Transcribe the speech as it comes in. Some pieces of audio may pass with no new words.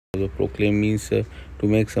the proclaim means to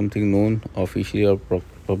make something known officially or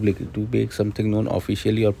public. To make something known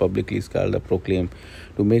officially or publicly is called the proclaim.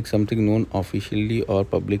 To make something known officially or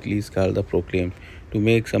publicly is called the proclaim. To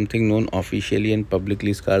make something known officially and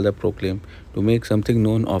publicly is called the proclaim. To make something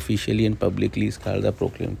known officially and publicly is called the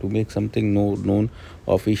proclaim. To make something known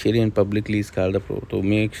officially and publicly is called the to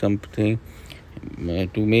make something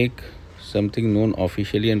known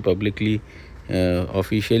officially and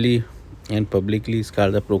publicly is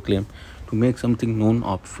called the proclaim. To make something known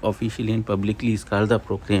officially and publicly is called the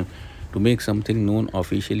proclaim. To make something known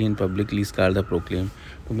officially and publicly is called the proclaim.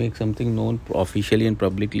 To make something known officially and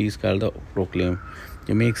publicly is called the proclaim.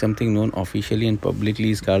 To make something known officially and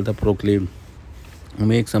publicly is called the proclaim. To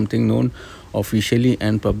make something known officially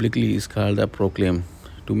and publicly is called the proclaim.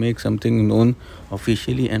 To make something known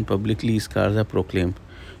officially and publicly is called the proclaim.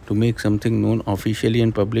 To make something known officially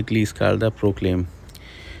and publicly is called the proclaim.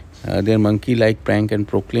 Their monkey-like prank and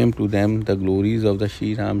proclaim to them the glories of the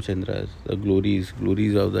ShriRam Chandras. The glories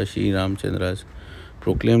of the ShriRam Chandras.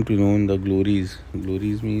 Proclaim to known the glories.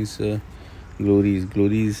 Glories means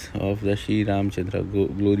glories of the ShriRam Chandra.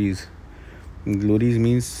 Glories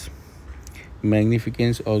means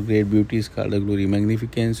magnificence or great beauty is called the glory.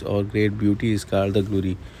 Magnificence or great beauty is called the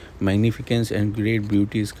glory. Magnificence and great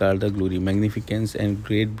beauty is called the glory. Magnificence and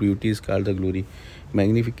great beauty is called the glory.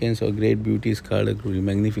 Magnificence or great beauty is called the glory.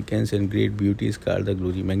 Magnificence and great beauty is called the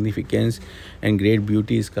glory. Magnificence and great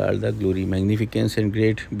beauty is called the glory. Magnificence and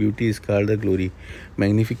great beauty is called the glory.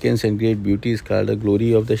 Magnificence and great beauty is called the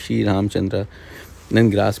glory of the Sri Ramchandra.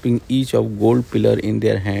 Then grasping each of gold pillar in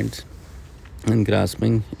their hands. And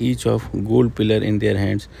grasping each of gold pillar in their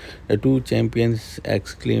hands, the two champions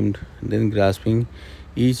exclaimed. Then grasping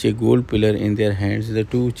each a gold pillar in their hands, the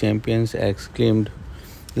two champions exclaimed,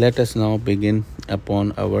 "Let us now begin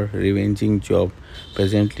upon our revenging job.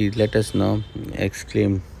 Presently, let us now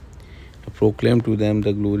proclaim to them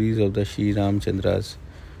the glories of the Sri Ramchandras.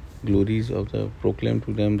 Proclaim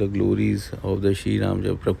to them the glories of the Sri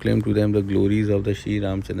Ramchandra. Proclaim to them the glories of the Sri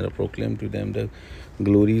Ramchandra. Proclaim to them the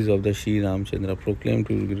glories of the Sri Ramchandra. Proclaim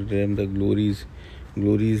to them the glories.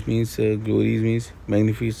 Glories means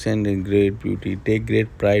magnificent and great beauty. Take great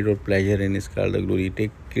pride or pleasure in is called the glory.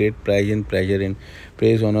 Take great pride and pleasure in.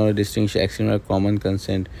 Praise, honor, or distinction extended by common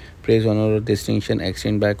consent. Praise, honor, or distinction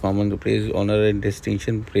extended by common. Praise, honor, and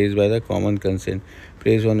distinction praised by the common consent.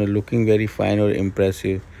 Praise, honor, looking very fine or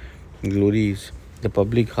impressive. Glories. The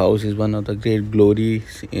public house is one of the great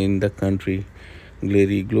glories in the country.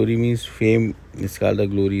 Glory means fame is called the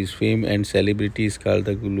glories. Fame and celebrity is called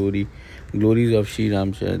the glory. Glories of Sri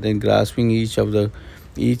Ramchandra. Then grasping each a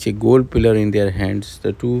gold pillar in their hands,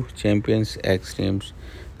 the two champions exclaimed.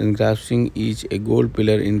 Then grasping each a gold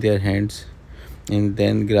pillar in their hands, and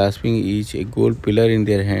then grasping each a gold pillar in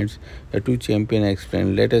their hands, the two champions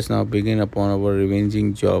exclaimed, "Let us now begin upon our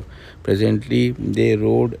revenging job." Presently they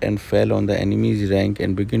rode and fell on the enemy's rank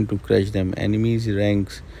and began to crush them. Enemy's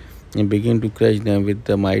ranks and begin to crush them with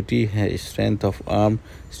the mighty strength of arm,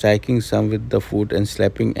 striking some with the foot and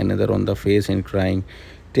slapping another on the face and crying,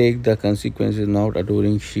 "Take the consequences, not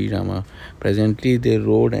adoring Sri Rama." Presently they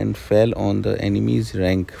rode and fell on the enemy's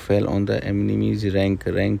rank. Fell on the enemy's rank.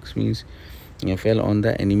 Ranks means fell on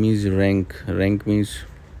the enemy's rank. Rank means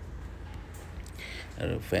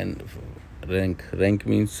rank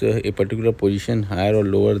means a particular position higher or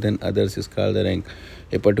lower than others is called the rank.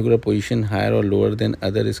 A particular position higher or lower than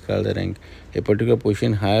other is called the rank. A particular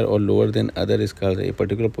position higher or lower than other is called a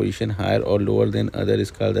particular position higher or lower than other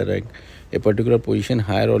is called the rank. A particular position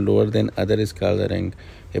higher or lower than other is called the rank.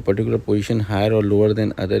 A particular position higher or lower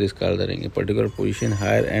than other is called the rank. A particular position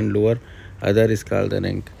higher and lower other is called the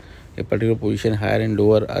rank. A particular position higher and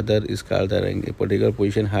lower other is called the rank. A particular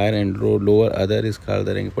position higher and lower other is called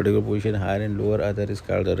the rank. A particular position higher and lower other is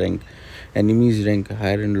called the rank. Enemies rank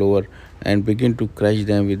higher and lower and begin to crush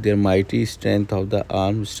them with their mighty strength of the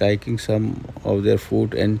arm, striking some of their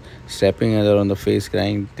foot and slapping another on the face,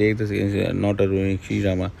 crying, "Take this against not adoring Sri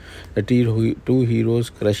Rama." The two heroes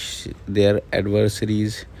crush their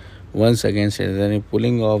adversaries once against another,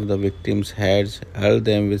 pulling off the victims' heads, hurled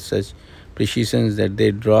them with such precision that they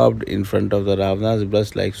dropped in front of the Ravana's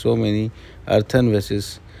breast like so many earthen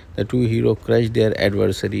vessels. The two heroes crushed their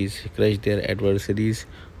adversaries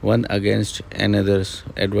one against another's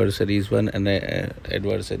adversaries.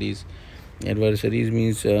 Adversaries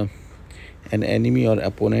means an enemy or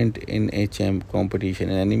opponent in a competition.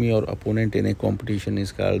 An enemy or opponent in a competition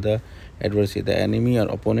is called the adversary. The enemy or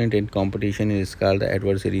opponent in competition is called the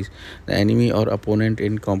adversaries. The enemy or opponent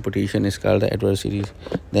in competition is called the adversaries.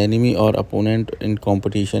 The enemy or opponent in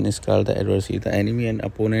competition is called the adversary. The enemy and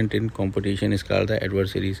opponent in competition is called the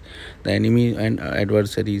adversaries. The enemy and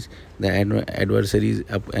adversaries. The adversaries,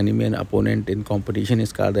 enemy and opponent in competition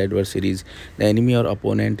is called the adversaries. The enemy or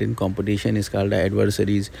opponent in competition is called the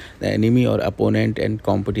adversaries. The enemy or opponent in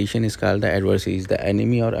competition is called the adversaries. The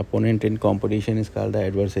enemy or opponent in competition is called the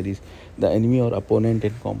adversaries. The enemy or opponent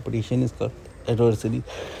in competition is called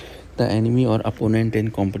adversaries. The enemy or opponent in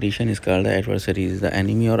competition is called the adversaries. The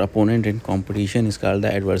enemy or opponent in competition is called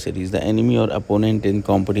the adversaries. The enemy or opponent in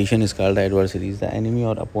competition is called the adversaries. The enemy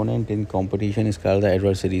or opponent in competition is called the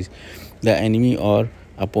adversaries. The enemy or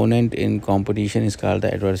opponent in competition is called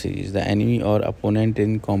the adversaries. The enemy or opponent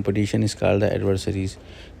in competition is called the adversaries.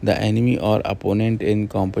 The enemy or opponent in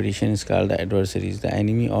competition is called the adversaries. The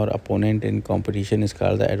enemy or opponent in competition is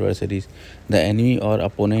called the adversaries. The enemy or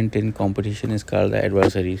opponent in competition is called the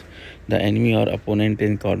adversaries. The enemy or opponent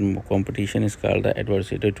in competition is called the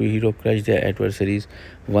adversary. The two heroes crush their adversaries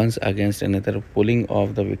once against another, pulling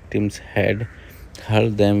off the victim's head,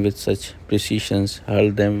 hurled them with such precision,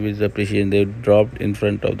 they dropped in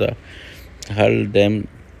front of the, hurled them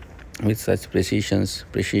with such precision.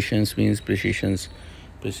 Precision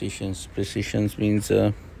means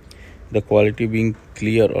the quality being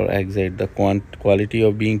clear or exact. The quality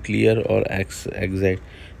of being clear or exact.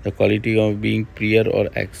 The quality of being clear or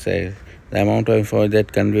exact. The amount of information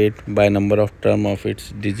that conveyed by number of term of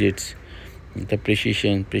its digits. The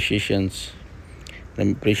precisions.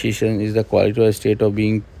 The precision is the quality or state of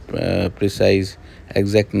being precise.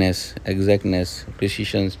 Exactness.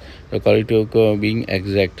 Precisions, the quality of being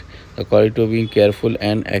exact. The quality of being careful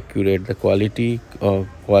and accurate. The qualities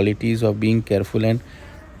of being careful and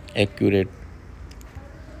accurate.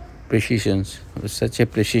 Precisions, such a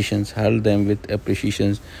precisions, hurl them with a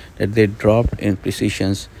precisions that they dropped in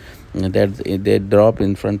precisions, that they dropped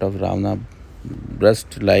in front of Ravana,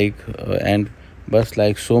 burst like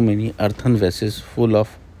so many earthen vessels full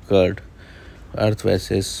of curd. Burst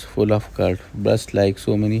like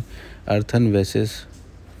so many earthen vessels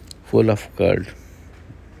full of curd.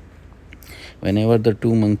 Whenever the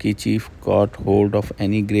two monkey chiefs caught hold of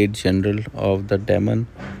any great general of the demon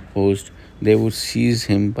host, they would seize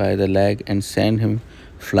him by the leg and send him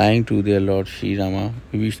flying to their lord ShriRama.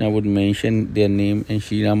 Vishnu would mention their name, and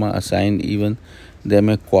ShriRama assigned even them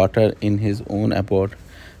a quarter in his own abode.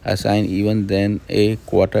 Assigned even them a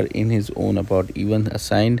quarter in his own abode.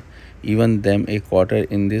 Assigned even them a quarter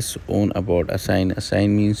in this own abode. Assign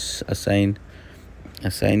means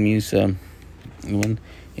even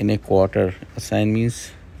in a quarter. Assign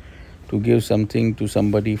means to give something to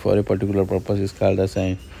somebody for a particular purpose is called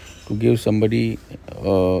assign. To give somebody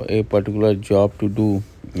a particular job to do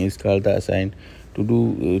is called the assign. To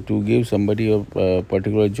give somebody a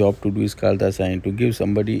particular job to do is called the assign. To give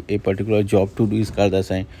somebody a particular job to do is called the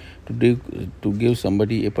assign. To give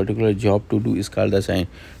somebody a particular job to do is called the assign.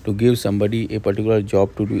 To give somebody a particular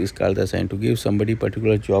job to do is called the assign. To give somebody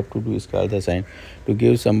particular job to do is called the assign. To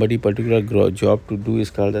give somebody particular job to do is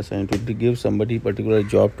called the assign. To give somebody particular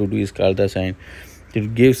job to do is called the assign. To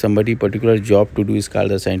give somebody particular job to do is called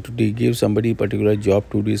the sign. To give somebody particular job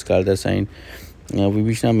to do is called the sign.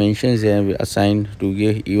 Vibhishana mentions assign to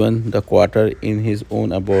give even the quarter in his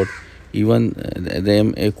own abode. Even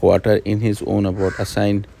them a quarter in his own abode.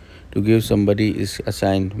 Assign to give somebody is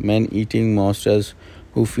assigned. Men eating monsters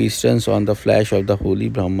who feast on the flesh of the holy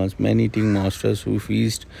Brahmans. Men eating monsters who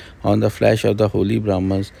feast on the flesh of the holy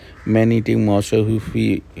Brahmans. Men eating monsters who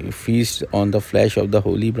feast on the flesh of the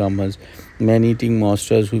holy Brahmans. Men eating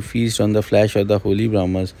monsters who feast on the flesh of the holy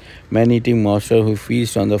Brahmans. Men eating monsters who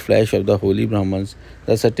feast on the flesh of the holy Brahmans.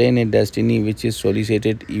 Thus attain a destiny which is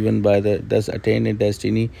solicited even by the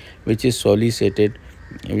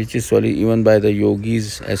even by the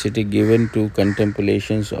yogis, ascetic given to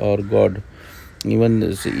contemplations or God.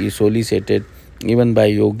 Even solicited even by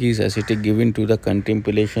yogis, ascetic given to the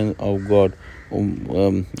contemplation of God.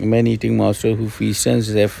 Men eating master who feasts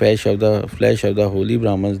their flesh of the holy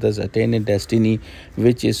Brahmans thus attain a destiny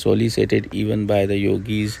which is solicited even by the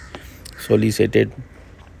yogis, solicited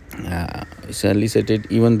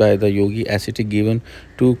even by the yogi, ascetic given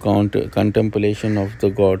to contemplation of the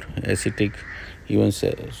God. Ascetic even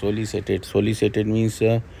solicited means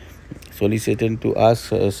solicited. To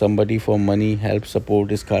ask somebody for money, help,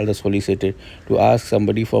 support is called the solicited. To ask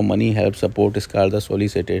somebody for money, help, support is called the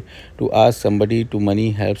solicited. To ask somebody to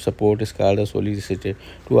money, help, support is called the solicited.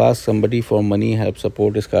 To ask somebody for money, help,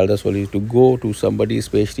 support is called the solicited. To go to somebody,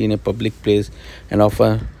 especially in a public place, and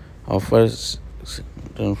offer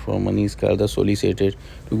return for money is called the solicited.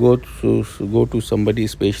 To go to somebody,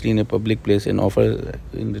 especially in a public place, and offer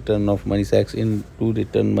in return of money, sacks in to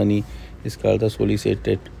return money is called the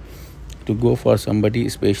solicited. To go for somebody,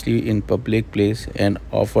 especially in public place, and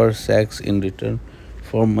offer sacks in return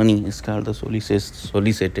for money is called the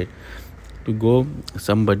solicited. To go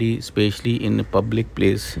somebody, especially in a public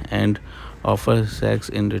place, and offer sex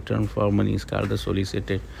in return for money is called the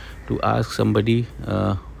solicited. To ask somebody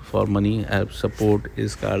for money, help, support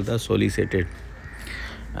is called the solicited.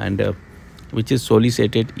 And which is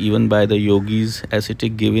solicited even by the yogis,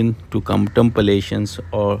 ascetic, given to contemplations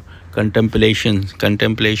or contemplation.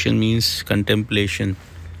 Contemplation means contemplation.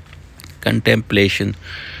 Contemplation.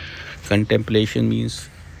 Contemplation means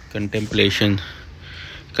contemplation.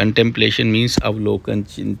 Contemplation means avlokan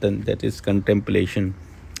chintan, that is contemplation.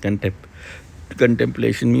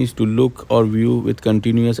 Contemplation means to look or view with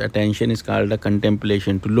continuous attention is called a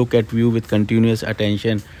contemplation. To look at view with continuous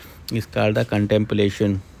attention is called a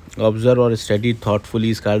contemplation. Observe or study thoughtfully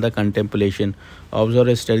is called a contemplation. Observe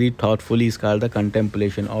or study thoughtfully is called a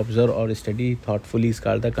contemplation. Observe or study thoughtfully is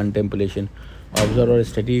called a contemplation. Observe or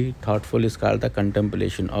study thoughtful is called the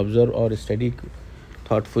contemplation. Observe or study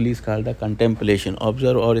thoughtfully is called the contemplation.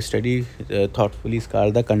 Observe or study thoughtfully is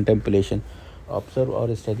called the contemplation. Observe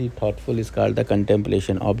or study thoughtful is called the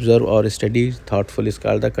contemplation. Observe or study thoughtful is called the contemplation. Observe or study thoughtful is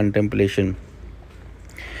called the contemplation.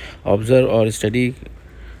 Observe or study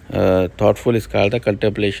thoughtful is called the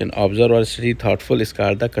contemplation. Observe or study thoughtful is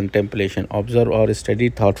called the contemplation. Observe or study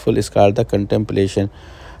thoughtful is called the contemplation.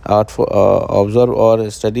 Observe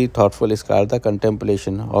or study thoughtful is called the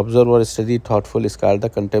contemplation. Observe or study thoughtful is called the contemplation. Observe or study thoughtful is called the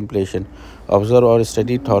contemplation. Observe or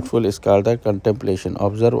study thoughtful is called the contemplation.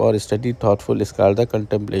 Observe or study thoughtful is called the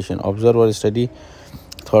contemplation.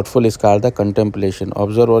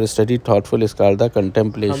 Observe or study thoughtful is called the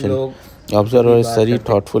contemplation. Observe or study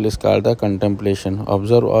thoughtful is called the contemplation.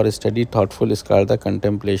 Observe or study thoughtful is called the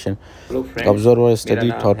contemplation. Observe or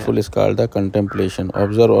study thoughtful is called the contemplation.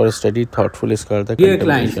 Observe or study thoughtful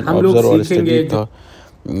is called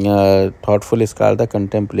the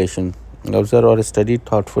contemplation. Observe or study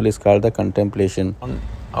thoughtful is called the contemplation.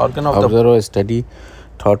 Observe or study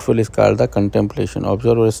thoughtful is called the contemplation.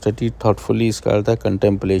 Observe or study thoughtfully is called the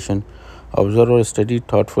contemplation. Observe or study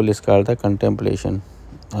thoughtful is called the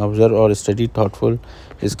contemplation. Observe or study thoughtful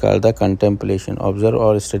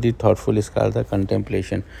is called the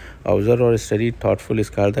contemplation. Observe or study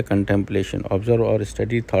thoughtful is called the contemplation. Observe or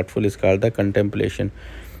study thoughtful is called the contemplation. Observe or study thoughtful is called the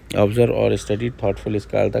contemplation. Observe or study thoughtful is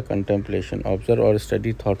called the contemplation. Observe or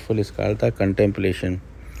study thoughtful is called the contemplation.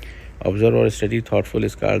 Observe or study thoughtful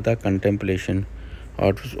is called the contemplation.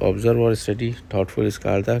 Observe or study thoughtful is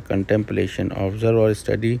called the contemplation. Observe or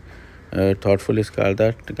study thoughtful is called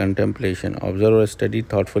the contemplation. Observe or study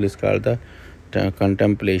thoughtful is called the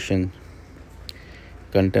contemplation.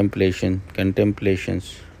 Contemplations.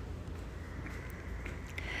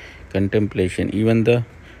 Even the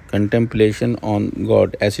contemplation on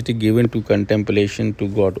God, ascetic, given to contemplation to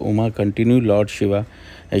God. Uma, continue Lord Shiva.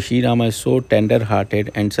 ShriRam is so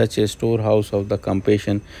tender-hearted and such a storehouse of the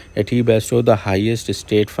compassion that he bestowed the highest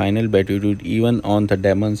state, final beatitude, even on the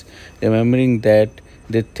demons, remembering that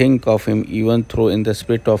they think of him even though in the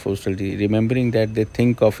spirit of hostility. Remembering that they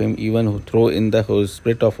think of him even though in the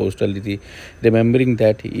spirit of hostility. Remembering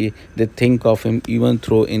that they think of him even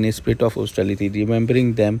though in a spirit of hostility.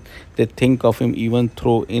 Remembering them, they think of him even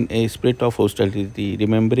though in a spirit of hostility.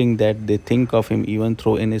 Remembering that they think of him even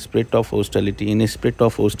though in a spirit of hostility. In a spirit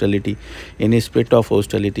of hostility. In a spirit of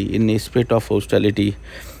hostility. In a spirit of hostility.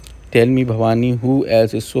 Tell me, Bhavani, who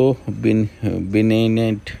else is so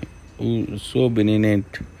benignant? So benignant,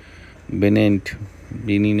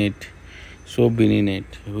 so benignant.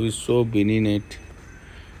 Who is so benignant?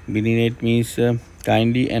 Benignant means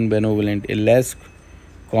kindly and benevolent. A less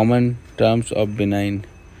common terms of benign.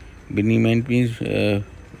 Benignant means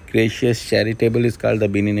gracious, charitable is called the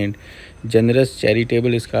benignant. Generous,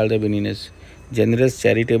 charitable is called the benignant. Generous,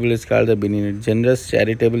 charitable is called the benignant. Generous,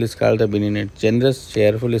 charitable is called the benignant. Generous,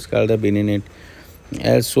 cheerful is called the benignant.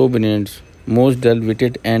 As so benignant. Most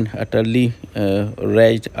dull-witted and utterly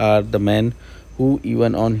wretched are the men who,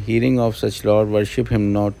 even on hearing of such Lord, worship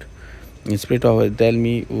him not. In spirit of, tell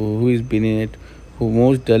me who is benignant. Who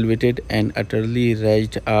most dull-witted and utterly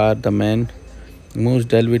wretched are the men. Most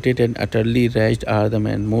dull-witted and utterly wretched are the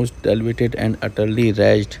men. Most dull-witted and utterly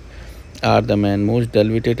wretched are the men. Most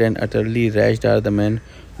dull-witted and utterly wretched are the men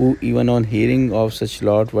who, even on hearing of such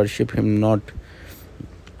Lord, worship him not.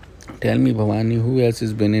 Tell me, Bhavani, who else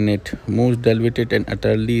is benignant? Most dull-witted and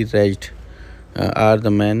utterly wretched are the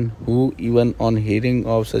men who, even on hearing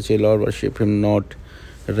of such a Lord, worship him not.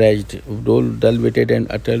 Wretched, dull-witted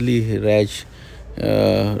and utterly wretched.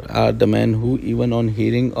 are the men who, even on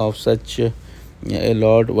hearing of such a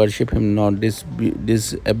lord, worship him not,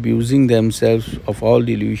 disabusing themselves of all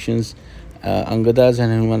delusions. Angadas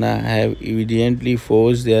and Hanumana have evidently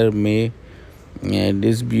forced their may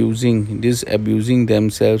disabusing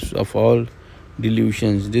themselves of all of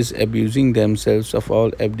delusions.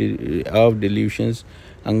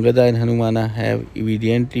 Angada and Hanumana have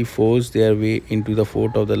evidently forced their way into the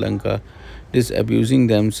fort of the Lanka, disabusing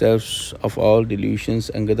themselves of all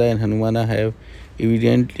delusions. Angada and Hanumana have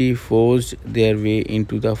evidently forced their way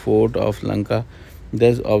into the fort of Lanka.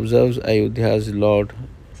 Thus observes Ayodhya's lord,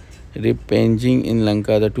 repenging in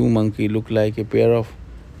Lanka. The two monkeys look like a pair of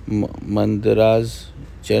mandaras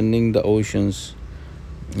churning the oceans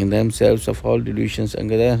in themselves of all delusions.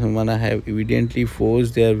 Angada and Hanumana have evidently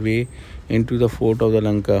forced their way into the fort of the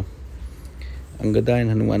Lanka. Angada and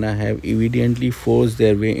Hanumana have evidently forced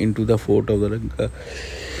their way into the fort of the Lanka.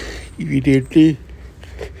 Evidently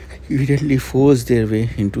forced their way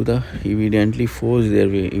into the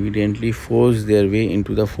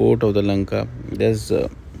fort of the Lanka. Thus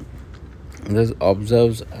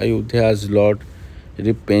observes Ayodhya's lord,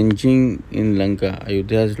 repenging in Lanka.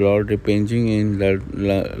 Repenging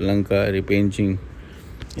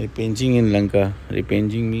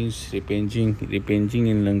means repenging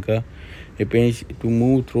in Lanka. Repenge, to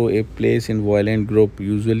move through a place in violent group,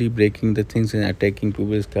 usually breaking the things and attacking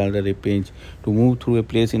people, is called a repenge. To move through a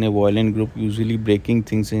place in a violent group, usually breaking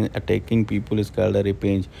things and attacking people, is called a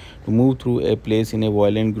repenge. To move through a place in a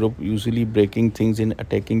violent group, usually breaking things and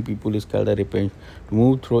attacking people, is called a repenge. To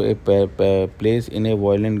move through a place in a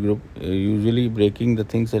violent group, usually breaking the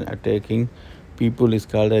things and attacking people, is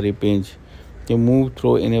called a repenge. To move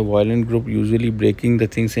through in a violent group, usually breaking the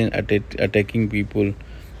things and attacking people.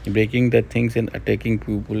 Breaking the things and attacking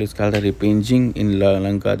people is called a repenging in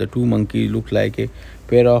Lanka. The two monkeys look like a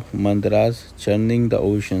pair of mandaras churning the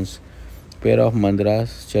oceans. Pair of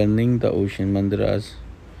mandaras churning the ocean. Pair of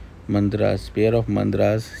mandaras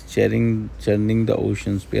churning the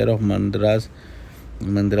oceans. Pair of mandaras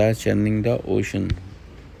churning the ocean.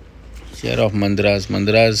 Pair of mandaras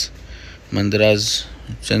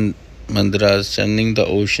churning the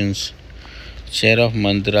oceans. Chair of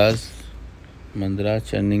mandaras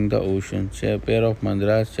churning the ocean. Pair of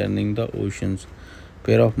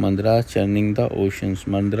mandaras churning the oceans.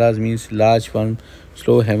 Mandaras means large, firm,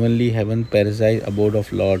 slow, heavenly, heaven, parasite, abode of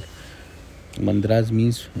Lord. Mandaras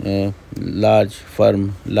means large,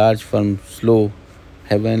 firm, slow,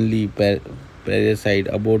 heavenly, parasite,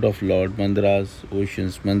 abode of Lord. Mandaras,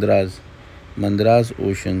 oceans. Mandaras,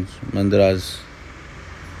 oceans. Mandaras.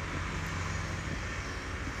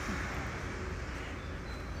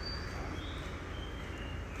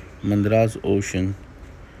 Mandaras ocean.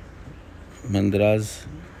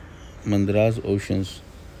 Mandaras oceans.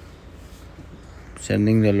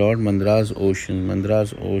 Sending the Lord. Mandaras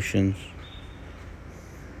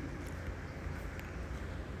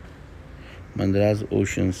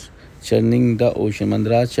oceans. Churning the ocean.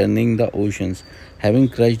 Mandaras churning the oceans. Having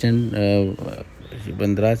crushed and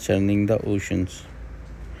Mandaras churning the oceans.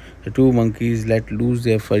 The two monkeys let loose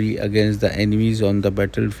their fury against the enemies on the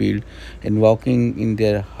battlefield, invoking in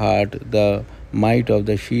their heart the might of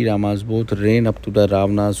the ShriRamas. Both ran up to the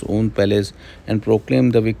Ravana's own palace and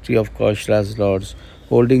proclaimed the victory of Kausala's lords.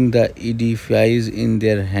 Holding the edifice in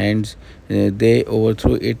their hands, they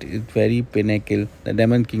overthrew it at very pinnacle. The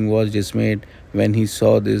demon king was dismayed when he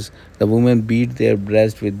saw this. The women beat their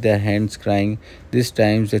breasts with their hands, crying. This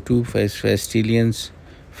time the two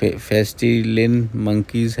Festilin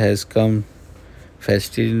monkeys has come.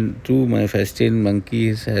 Festin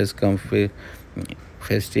monkeys has come.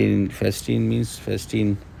 Festin means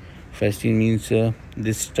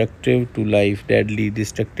destructive to life, deadly.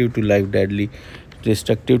 Destructive.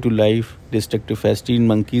 Festin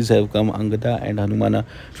monkeys have come. Angada and Hanumana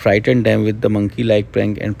frightened them with the monkey-like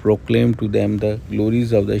prank and proclaimed to them the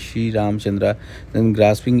glories of the Sri Ramchandra. Then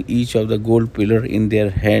grasping each of the gold pillar in their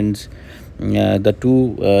hands, the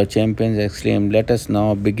two champions exclaimed, "Let us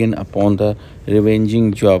now begin upon the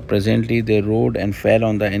revenging job." Presently they rode and fell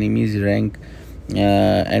on the enemy's rank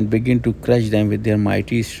and began to crush them with their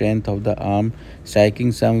mighty strength of the arm,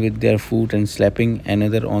 striking some with their foot and slapping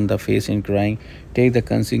another on the face and crying, "Take the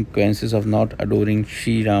consequences of not adoring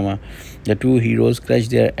Sri Rama." The two heroes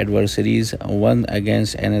crushed their adversaries one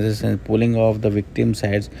against another and pulling off the victims'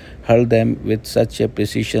 heads, hurled them with such a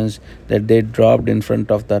precision that they dropped in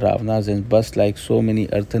front of the Ravanas and burst like so many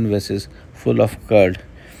earthen vessels full of curd.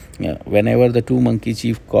 Whenever the two monkey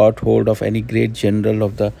chiefs caught hold of any great general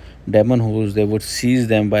of the demon host, they would seize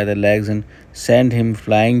them by the legs and send him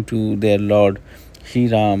flying to their lord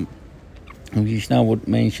ShriRam. Vishnu would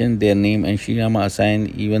mention their name, and ShriRama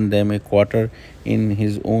assigned even them a quarter in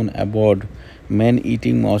his own abode. Men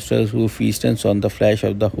eating monsters who feasted on the flesh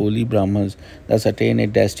of the holy Brahmins thus attain a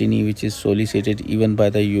destiny which is solicited even by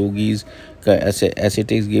the yogis,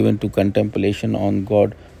 ascetics given to contemplation on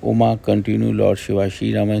God. Oma, continue Lord Shiva.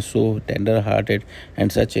 ShriRama is so tender-hearted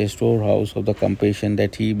and such a storehouse of the compassion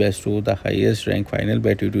that he bestows the highest rank, final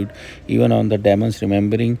beatitude, even on the demons,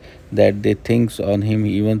 remembering that they think on him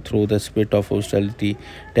even through the spirit of hostility.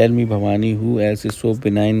 Tell me, Bhavani, who else is so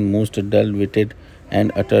benign, most dull-witted,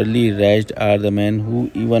 and utterly wretched are the men who,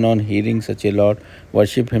 even on hearing such a Lord,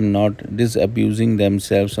 worship him not, disabusing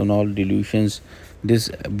themselves on all delusions,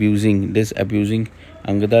 disabusing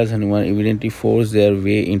Angada's Hanuman evidently forced their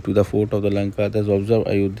way into the fort of the Lanka. Thus observe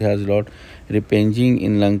Ayodhya's Lord repenging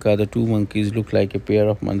in Lanka. The two monkeys look like a pair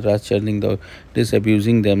of mandras churning the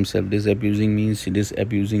disabusing themselves. Disabusing means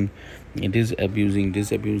disabusing. Disabusing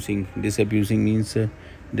means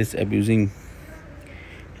disabusing.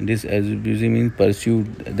 Disabusing means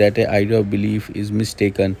pursued that an idea of belief is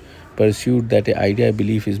mistaken. Pursued that an idea of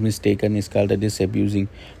belief is mistaken is called a disabusing.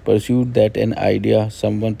 Pursued that an idea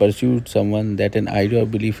someone pursued someone that an idea of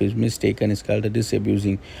belief is mistaken is called a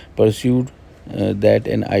disabusing. Pursued that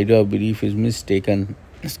an idea of belief is mistaken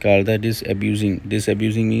is called a disabusing.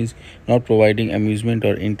 Disabusing means not providing amusement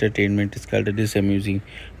or entertainment is called a disamusing.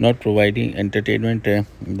 Not providing entertainment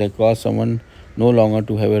that cause someone no longer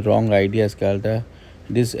to have a wrong idea is called a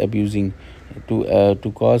disabusing.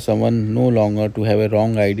 To cause someone no longer to have a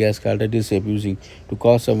wrong idea is called a disabusing. To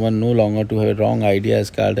cause someone no longer to have a wrong idea is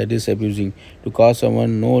called a disabusing. To cause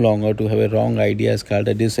someone no longer to have a wrong idea is called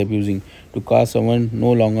a disabusing. To cause someone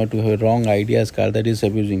no longer to have a wrong idea is called a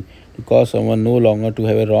disabusing. To cause someone no longer to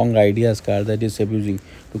have a wrong idea is called a disabusing.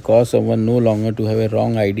 To cause someone no longer to have a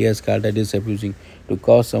wrong idea is called a disabusing. To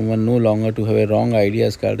cause someone no longer to have a wrong idea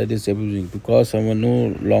is called a disabusing. To cause someone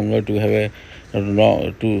no longer to have a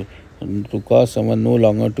wrong to cause someone no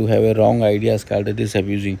longer to have a wrong idea is called a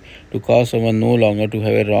disabusing. To cause someone no longer to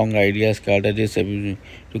have a wrong idea is called a disabusing.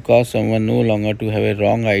 To cause someone no longer to have a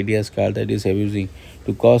wrong idea is called a disabusing.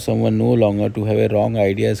 To cause someone no longer to have a wrong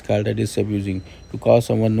idea is called a disabusing. To cause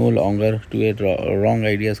someone no longer to have a wrong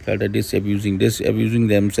idea is called a disabusing. Disabusing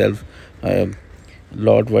themselves.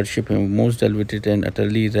 Lord, worship him. Most dull-witted and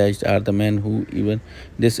utterly wretched are the men who, even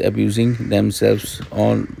disabusing themselves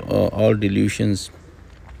on all delusions,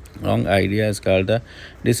 wrong idea is called the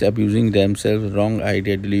disabusing themselves. Wrong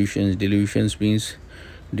idea, delusions. Delusions means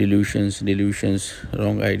delusions.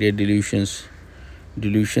 Wrong idea, delusions.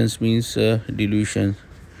 Delusions means delusion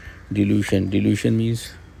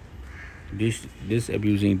means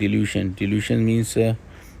disabusing. Delusion means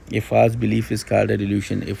a false belief is called a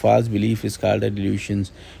delusion. A false belief is called a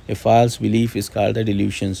delusions. A false belief is called a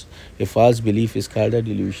delusions. A false belief is called a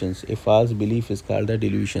delusions. A false belief is called a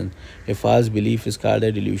delusion. A false belief is called a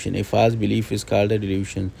delusion. A false belief is called a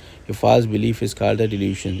delusion. A false belief is called a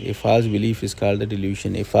delusion. A false belief is called a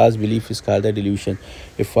delusion. A false belief is called a delusion.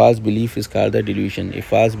 A false belief is called a delusion. A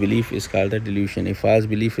false belief is called a delusion. A false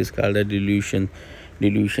belief is called a delusion.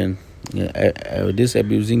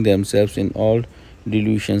 Disabusing themselves in all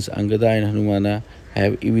delusions. Angada and Hanumana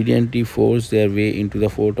have evidently forced their way into the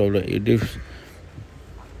fort of the Idifs.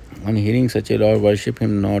 On hearing such a Lord, worship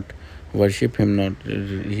him not. Worship him not.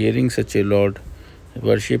 Hearing such a Lord,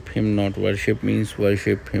 worship him not. Worship means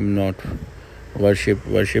worship him not. Worship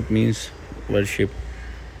means worship.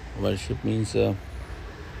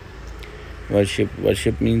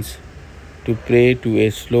 Worship means to pray to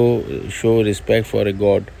a show respect for a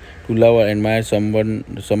god. To love or admire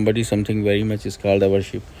somebody, something very much is called a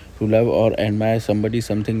worship. To love or admire somebody,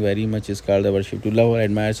 something very much is called a worship. To love or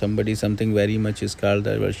admire somebody, something very much is called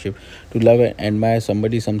a worship. To love and admire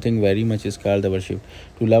somebody, something very much is called a worship.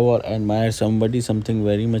 To love or admire somebody, something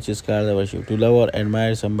very much is called a worship. To love or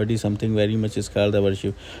admire somebody, something very much is called a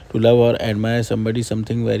worship. To love or admire somebody,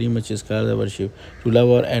 something very much is called a worship. To love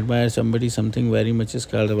or admire somebody, something very much is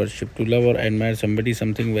called a worship. To love or admire somebody,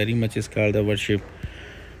 something very much is called a worship.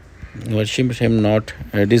 Worship him not,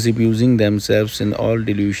 disabusing themselves in all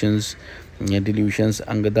delusions.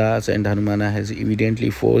 Angadas and Hanumana has evidently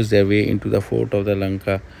forced their way into the fort of the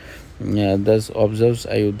Lanka. Thus observes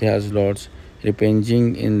Ayodhya's lords.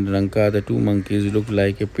 Repenging in Lanka, the two monkeys look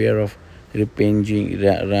like a pair of rampaging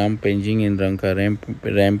in Lanka,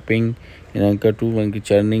 ramping in Lanka, two monkeys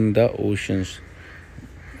churning the oceans.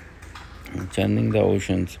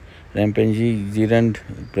 Rampaging gerund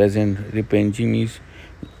present. Repenging means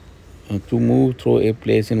To move through a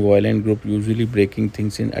place in violent group, usually breaking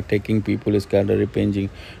things and attacking people, is called a repenging.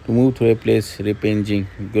 To move through a place, repenging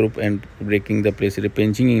group and breaking the place.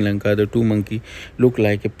 Repenging in Lanka, the two monkeys look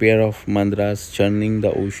like a pair of mandras churning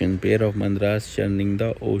the ocean. Pair of mandras churning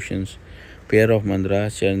the oceans. Pair of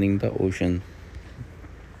mandras churning the ocean.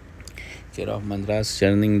 Pair of mandras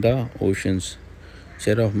churning the oceans.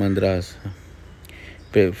 Pair of mandras.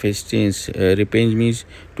 Festines. Repenge means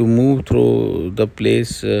to move through the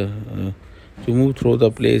place. To move through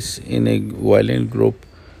the place in a violent group,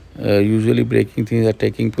 usually breaking things,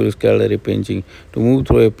 attacking people, is called repenging. To move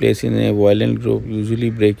through a place in a violent group, usually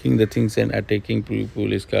breaking the things and attacking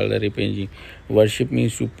people, is called repenging. Worship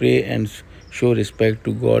means to pray and show respect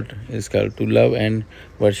to God, is called to love, and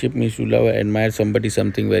worship means to love and admire somebody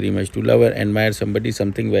something very much. To love and admire somebody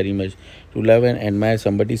something very much. To love and admire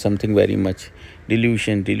somebody something very much.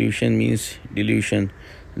 Delusion. Delusion means delusion.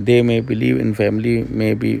 They may believe in family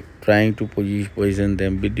may be trying to poison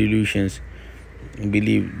them with delusions.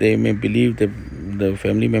 Believe they may believe that the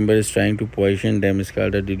family member is trying to poison them, is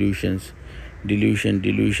called a delusions. Delusion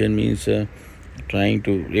means trying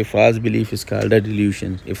to. A false belief is called a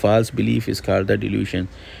delusion. A false belief is called a delusion.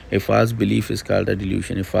 A false belief is called a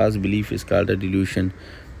delusion. A false belief is called a delusion.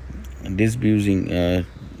 Disabusing.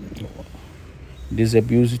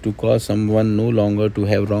 Disabuse, to cause someone no longer to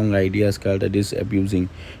have wrong ideas, called a disabusing.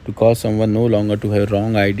 To cause someone no longer to have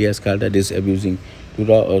wrong ideas, called a disabusing. To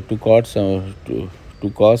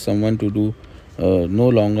cause someone to do no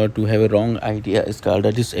longer to have a wrong idea, is called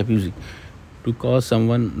a disabusing. To cause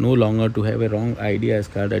someone no longer to have a wrong idea, is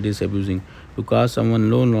called a disabusing. To cause someone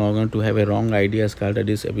no longer to have a wrong idea, is called a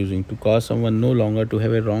disabusing. To cause someone no longer to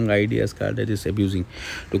have a wrong idea, is called a disabusing.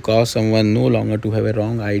 To cause someone no longer to have a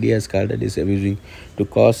wrong idea, is called a disabusing. To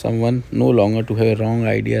cause someone no longer to have a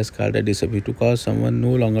wrong idea, is called a disabusing. To cause someone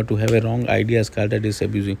no longer to have a wrong idea, is called a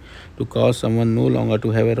disabusing. To cause someone no longer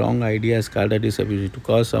to have a wrong idea, is called a disabusing. To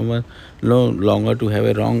cause someone no longer to have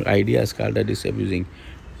a wrong idea, is called a disabusing.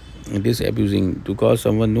 Disabusing. To cause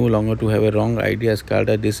someone no longer to have a wrong idea, is called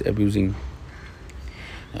a disabusing.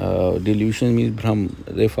 Delusion means Brahm.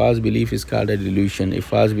 A false belief is called a delusion. A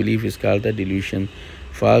false belief is called a delusion.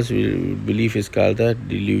 False belief is called a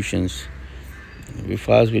delusions. A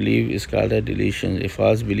false belief is called a delusion. A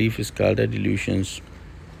false belief is called a delusions.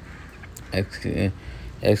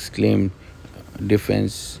 Exclaimed.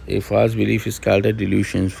 Defense. A false belief is called a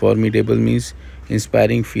delusion. Formidable means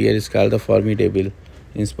inspiring fear, is called a formidable.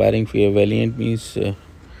 Inspiring fear. Valiant means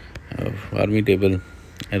formidable.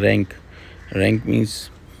 Rank means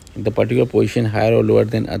the particular position higher or lower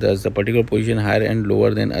than others. The particular position higher and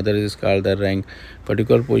lower than others is called the rank.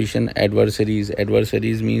 Particular position. Adversaries.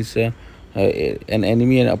 Adversaries means an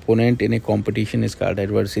enemy and opponent in a competition is called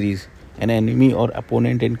adversaries. An enemy or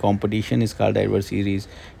opponent in competition is called adversaries.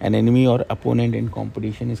 An enemy or opponent in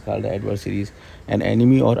competition is called adversaries. An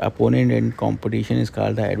enemy or opponent in competition is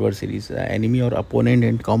called the adversaries. An enemy or opponent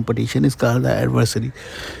in competition is called the adversary.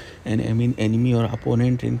 An enemy or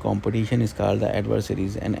opponent in competition is called the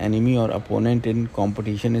adversaries. An enemy or opponent in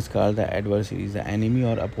competition is called the adversaries. The enemy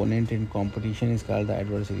or opponent in competition is called the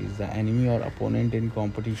adversaries. The enemy or opponent in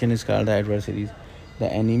competition is called the adversaries.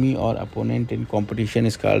 The enemy or opponent in competition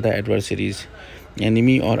is called the adversaries.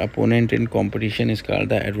 Enemy or opponent in competition is called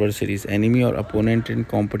the adversaries. Enemy or opponent in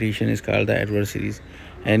competition is called the adversaries.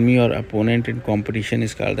 Enemy or opponent in competition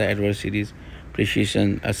is called the adversaries.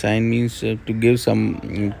 Precision. Assign means to give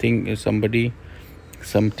something somebody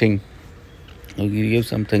something. To give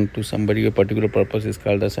something to somebody a particular purpose is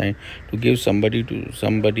called assign. To give somebody to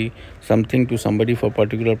somebody something to somebody for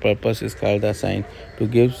particular purpose is called assign. To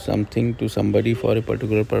give something to somebody for a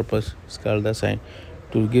particular purpose is called assign.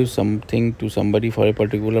 To give something to somebody for a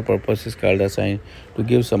particular purpose is called assign. To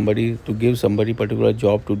give somebody particular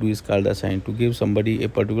job to do is called assign. To give somebody a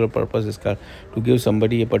particular purpose is called. To give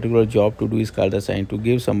somebody a particular job to do is called assign. To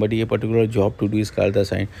give somebody a particular job to do is called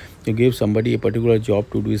assign. To give somebody a particular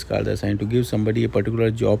job to do is called assign. To give somebody a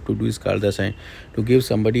particular job to do is called assign. To give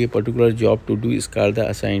somebody a particular job to do is called the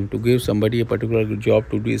assign. To give somebody a particular job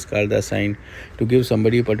to do is called the assign. To give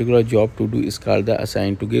somebody a particular job to do is called the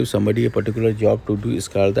assign. To give somebody a particular job to do is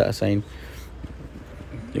called the assign.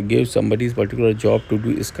 To give somebody a particular job to do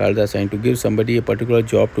is called the assign. To give somebody a particular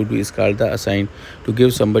job to do is called the assign. To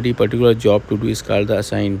give somebody a particular job to do is called the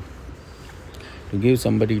assign. To give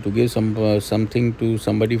something to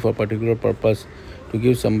somebody for particular purpose. To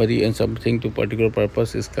give somebody and something to particular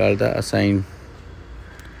purpose is called the assign.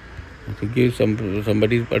 To give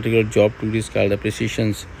somebody particular job to do is called the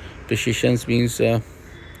precisions. Precisions means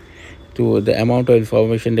to the amount of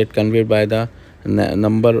information that conveyed by the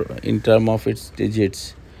number in term of its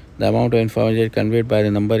digits. The amount of information conveyed by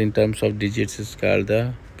the number in terms of digits is called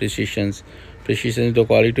the precision. Precision is the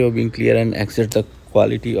quality of being clear and exact. The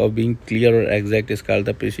quality of being clear or exact is called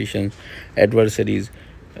the precision. Adversaries.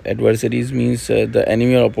 Adversaries means the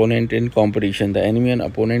enemy or opponent in competition. The enemy and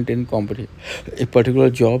opponent in competition. A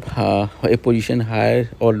particular job, a position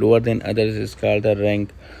higher or lower than others is called the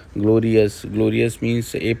rank. Glorious. Glorious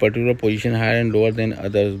means a particular position higher and lower than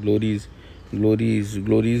others.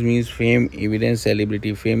 Glories means fame, evidence,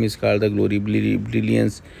 celebrity. Fame is called the glory.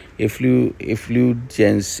 Brilliance.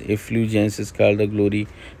 Effulgence is called the glory.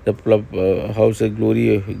 The house of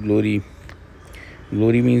glory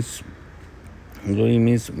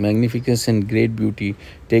means magnificence and great beauty.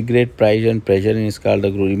 Take great pride and pleasure in is called the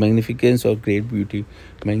glory. Magnificence or great beauty.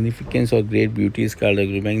 Magnificence or great beauty is called the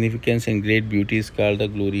glory. Magnificence and great beauty is called the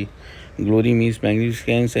glory. Glory means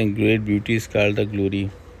magnificence and great beauty is called the glory.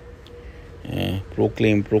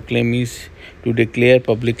 Proclaim means to declare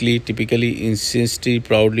publicly, typically insistently,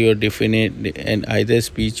 proudly or definite, and either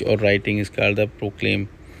speech or writing is called the proclaim.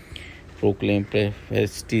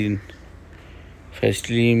 Festily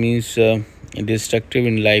means destructive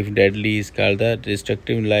in life. Deadly is called the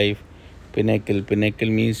destructive in life. Pinnacle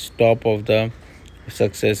means top of the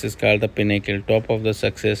success is called the pinnacle. Top of the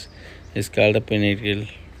success is called the pinnacle.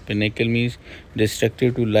 Pinnacle means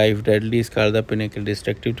destructive to life. Deadly is called the pinnacle.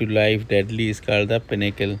 Destructive to life. Deadly is called the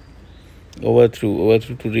pinnacle. Overthrow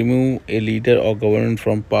to remove a leader or government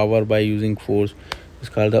from power by using force is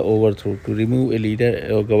called the overthrow. To remove a leader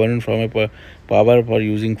or government from a power for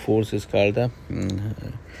using force is called the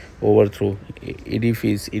overthrow.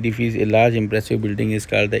 Edifice. A large impressive building is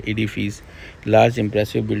called the edifice. Large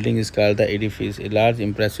impressive building is called the edifice. A large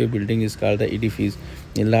impressive building is called the edifice.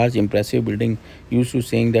 A large impressive building. Used to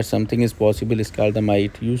saying that something is possible is called the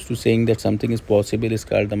might. Used to saying that something is possible is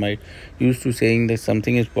called the might. Used to saying that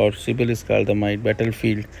something is possible is called the might.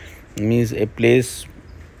 Battlefield means a place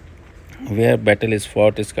where battle is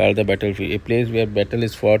fought is called the battlefield. A place where battle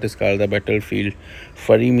is fought is called the battlefield.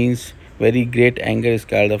 Fury means very great anger is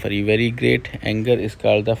called the fury. Very great anger is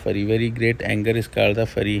called the fury. Very great anger is called the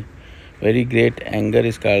fury. Very great anger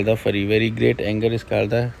is called the fury. Very great anger is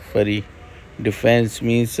called the fury. Defense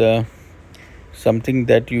means something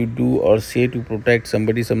that you do or say to protect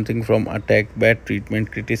somebody, something from attack, bad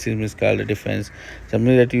treatment. Criticism is called a defense.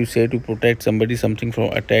 Something that you say to protect somebody, something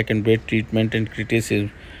from attack and bad treatment and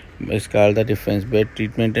criticism is called the defense. Bad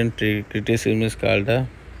treatment and criticism is called the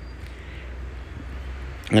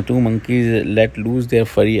two monkeys let loose their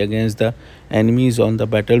fury against the enemies on the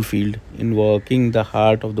battlefield, invoking the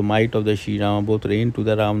heart of the might of the ShriRam. Both ran to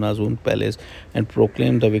the Ravana's own palace and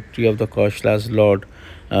proclaimed the victory of the Kaushla's lord.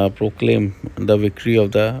 Proclaim the victory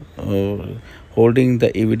of the holding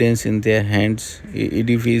the evidence in their hands,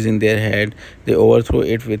 edifice in their hand, they overthrow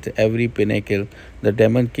it with every pinnacle. The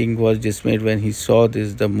demon king was dismayed when he saw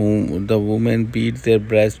this. The women beat their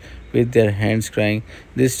breast with their hands, crying,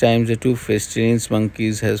 "This time the two festinous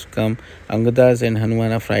monkeys has come." Angadas and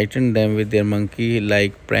Hanumana frightened them with their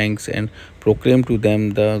monkey-like pranks and proclaimed to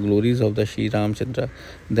them the glories of the Sri Ramchandra.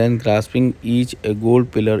 Then, grasping each a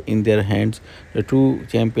gold pillar in their hands, the two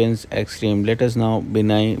champions exclaimed, "Let us now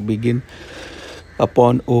begin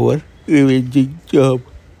upon our revenging job."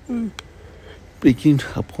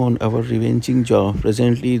 Upon our revenging job.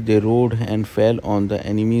 Presently they rode and fell on the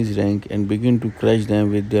enemy's rank and began to crush them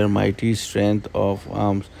with their mighty strength of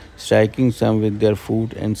arms, striking some with their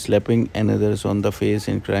foot and slapping another's on the face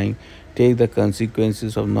and crying, "Take the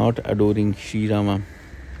consequences of not adoring Sri Rama."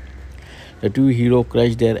 The two heroes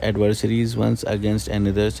crushed their adversaries once against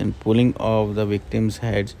another's and pulling off the victims'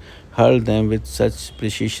 heads, hurled them with such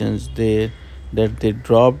precision that they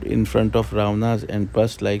dropped in front of Ravana's and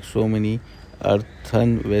burst like so many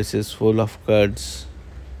earthen vases full of curds.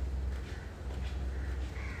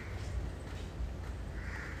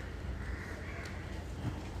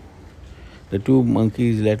 The two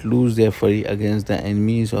monkeys let loose their fury against the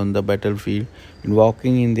enemies on the battlefield,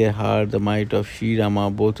 invoking in their heart the might of Sri Rama.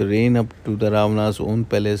 Both ran up to the Ravana's own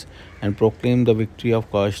palace and proclaimed the victory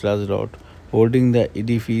of Kaushla's lord. Holding the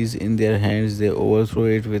edifice in their hands, they overthrew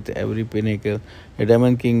it with every pinnacle. The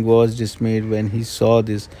demon king was dismayed when he saw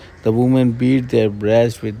this. The women beat their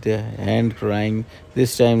breast with their hand, crying,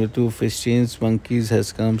 "This time the two festinous monkeys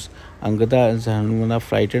has come." Angada and Hanumana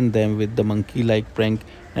frightened them with the monkey-like prank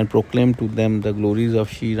and proclaimed to them the glories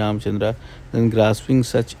of Sri Ramchandra. Then, grasping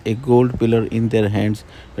such a gold pillar in their hands,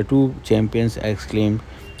 the two champions exclaimed,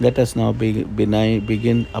 "Let us now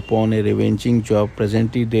begin upon a revenging job."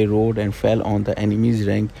 Presently they rode and fell on the enemy's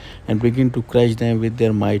rank and began to crush them with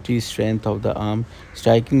their mighty strength of the arm,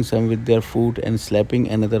 striking some with their foot and slapping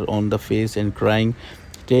another on the face and crying,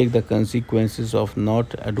 take the consequences of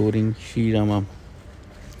not adoring Sri Rama.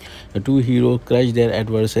 The two heroes crushed their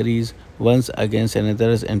adversaries once against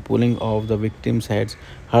another and pulling off the victims' heads,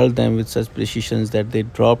 hurled them with such precision that they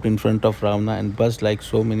dropped in front of Ravana and burst like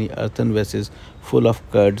so many earthen vessels full of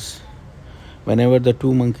curds. Whenever the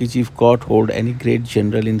two monkey chiefs caught hold any great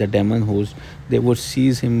general in the demon host, they would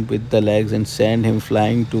seize him with the legs and send him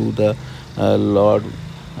flying to the Lord.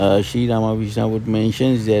 Sri Rama Vishnu would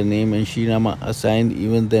mention their name, and Sri Rama assigned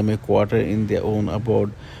even them a quarter in their own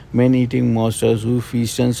abode. Men-eating monsters who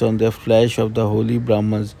feasted on the flesh of the holy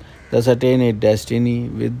Brahmans thus attain a destiny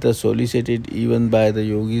with the solicited even by the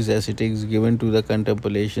yogis ascetics given to the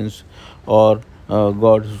contemplations or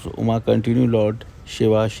gods. Uma continue, Lord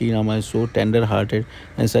Shiva, Sri Rama is so tender hearted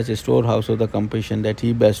and such a storehouse of the compassion that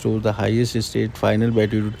he bestows the highest state, final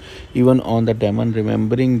beatitude, even on the demon,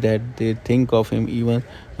 remembering that they think of him even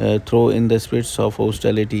throw in the spirits of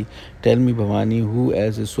hostility. Tell me, Bhavani, who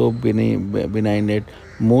else is so benignant,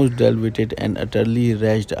 most dull-witted and utterly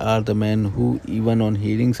wretched are the men who, even on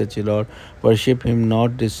hearing such a Lord, worship him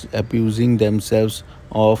not, abusing themselves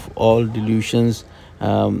of all delusions.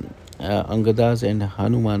 Angadas and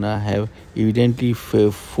Hanumana have evidently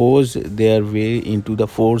forced their way into the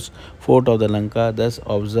fort of the Lanka. Thus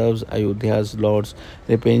observes Ayodhya's lords.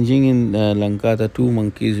 Repenging in Lanka, the two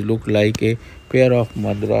monkeys look like a pair of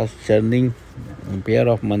mandras churning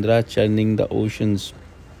the oceans.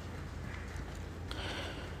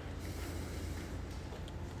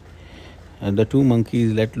 The two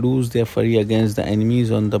monkeys let loose their fury against the enemies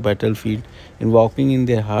on the battlefield, invoking in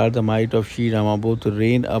their heart the might of Sri Rama, both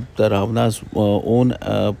rain up the Ravana's own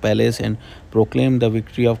palace and proclaim the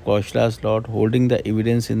victory of Kaushala's lord. Holding the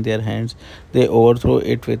evidence in their hands, they overthrow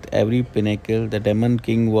it with every pinnacle. The demon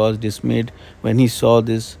king was dismayed when he saw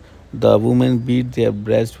this. The women beat their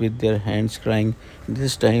breasts with their hands, crying,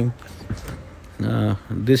 This time,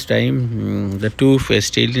 the two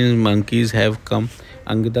Festilian monkeys have come.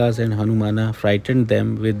 Angadas and Hanumana frightened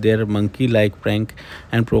them with their monkey-like prank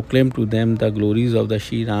and proclaimed to them the glories of the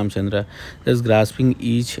Sri Ramchandra. Thus, grasping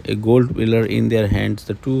each a gold pillar in their hands,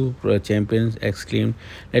 the two champions exclaimed,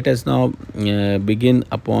 "Let us now begin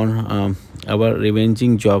upon our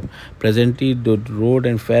revenging job." Presently, they rode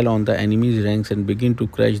and fell on the enemy's ranks and began to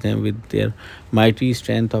crush them with their mighty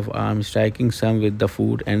strength of arm, striking some with the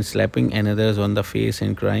foot and slapping others on the face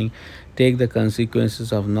and crying, "Take the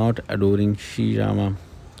consequences of not adoring Sri Rama."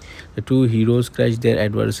 The two heroes crushed their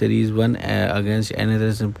adversaries one against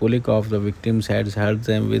another and pulling off the victims' heads, hurt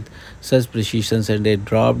them with such precision that they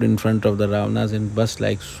dropped in front of the Ravanas and burst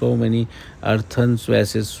like so many earthen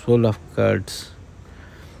vessels full of curds.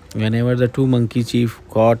 Whenever the two monkey chiefs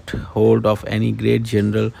caught hold of any great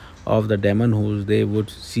general of the demon host, they would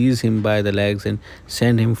seize him by the legs and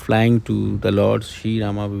send him flying to the lords. Sri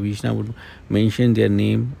Rama Vishnu would mention their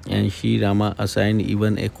name, and Sri Rama assigned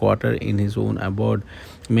even a quarter in his own abode.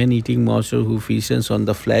 Man-eating monster who feasts on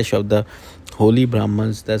the flesh of the holy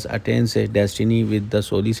Brahmans thus attains a destiny with the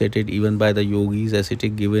solicited even by the yogis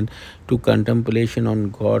ascetic given to contemplation on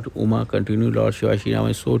God. Uma continued, Lord Shiva, Sri Rama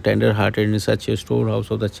is so tender-hearted in such a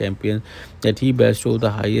storehouse of the champion that he bestows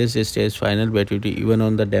the highest stage, final beatitude even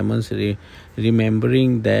on the demons,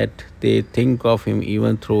 remembering that they think of him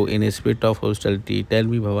even though in a spirit of hostility. Tell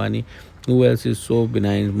me, Bhavani, who else is so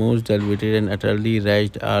benign, most dull-witted and utterly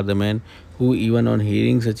wretched are the men who, even on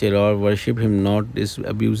hearing such a Lord, worship him not,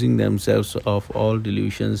 abusing themselves of all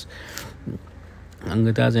delusions.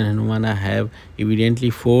 Angadas and Hanumana have evidently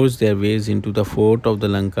forced their ways into the fort of the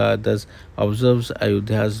Lanka. Thus observes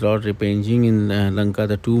Ayodhya's Lord. Repenging in Lanka,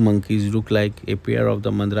 the two monkeys look like a pair of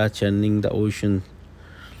the mandras churning the ocean.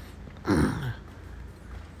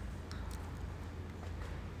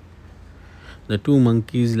 The two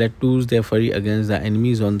monkeys let loose their fury against the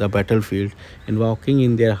enemies on the battlefield, invoking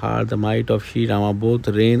in their heart the might of Sri Rama, both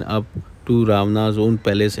ran up to Ravana's own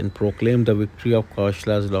palace and proclaimed the victory of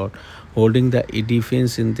Kaushala's lord. Holding the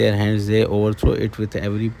defense in their hands, they overthrew it with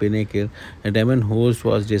every pinnacle. The demon host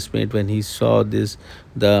was dismayed when he saw this.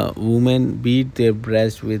 The women beat their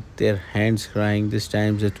breasts with their hands, crying, "This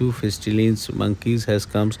time the two Festilian monkeys has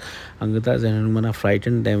come." Angadas and Hanumana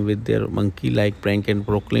frightened them with their monkey-like prank and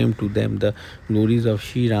proclaimed to them the glories of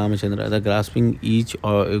Sri Ramchandra. The grasping each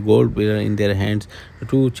a gold pillar in their hands, the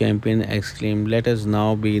two champions exclaimed, "Let us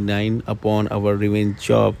now be nine upon our revenge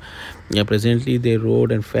job." Presently, they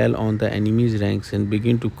rode and fell on the enemy's ranks and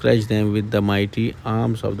began to crush them with the mighty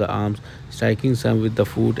arms of the arms, striking some with the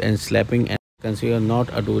foot and slapping and consider not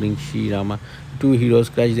adoring Sri Rama. Two heroes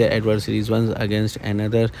crushed their adversaries one against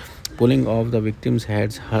another, pulling off the victims'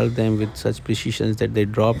 heads, hurled them with such precision that they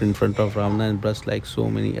dropped in front of Ravana and burst like so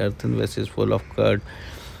many earthen vessels full of curd.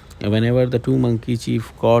 Whenever the two monkey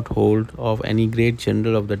chief caught hold of any great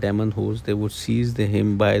general of the demon host, they would seize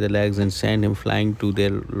him by the legs and send him flying to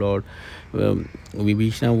their lord.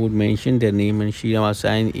 Vibhishana would mention their name, and ShriRam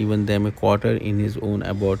assigned even them a quarter in his own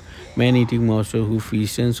abode. Man-eating monster who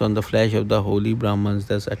feasts on the flesh of the holy Brahmins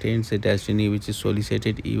thus attains a destiny which is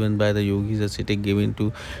solicited even by the yogis ascetic given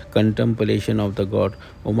to contemplation of the god.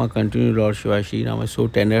 Oma continued, Lord Shiva, ShriRam is so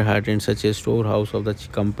tender-hearted and such a storehouse of the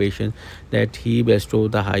compassion that he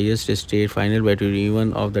bestowed the highest estate, final victory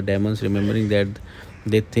even of the demons, remembering that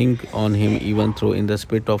they think on him even though in the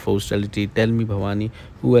spirit of hostility. Tell me, Bhavani,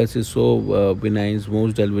 who else is so benign,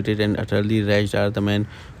 most deluded and utterly wretched are the men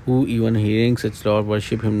who, even hearing such Lord,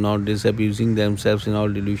 worship him not, disabusing themselves in all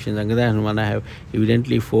delusions. Angada and Hanumana have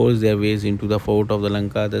evidently forced their ways into the fort of the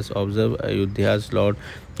Lanka. Thus observe Ayodhya's Lord,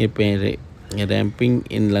 ramping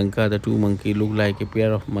in Lanka. The two monkeys look like a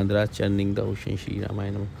pair of madras churning the ocean. Shri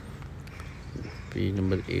Ramayana, page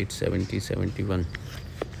number 870 71.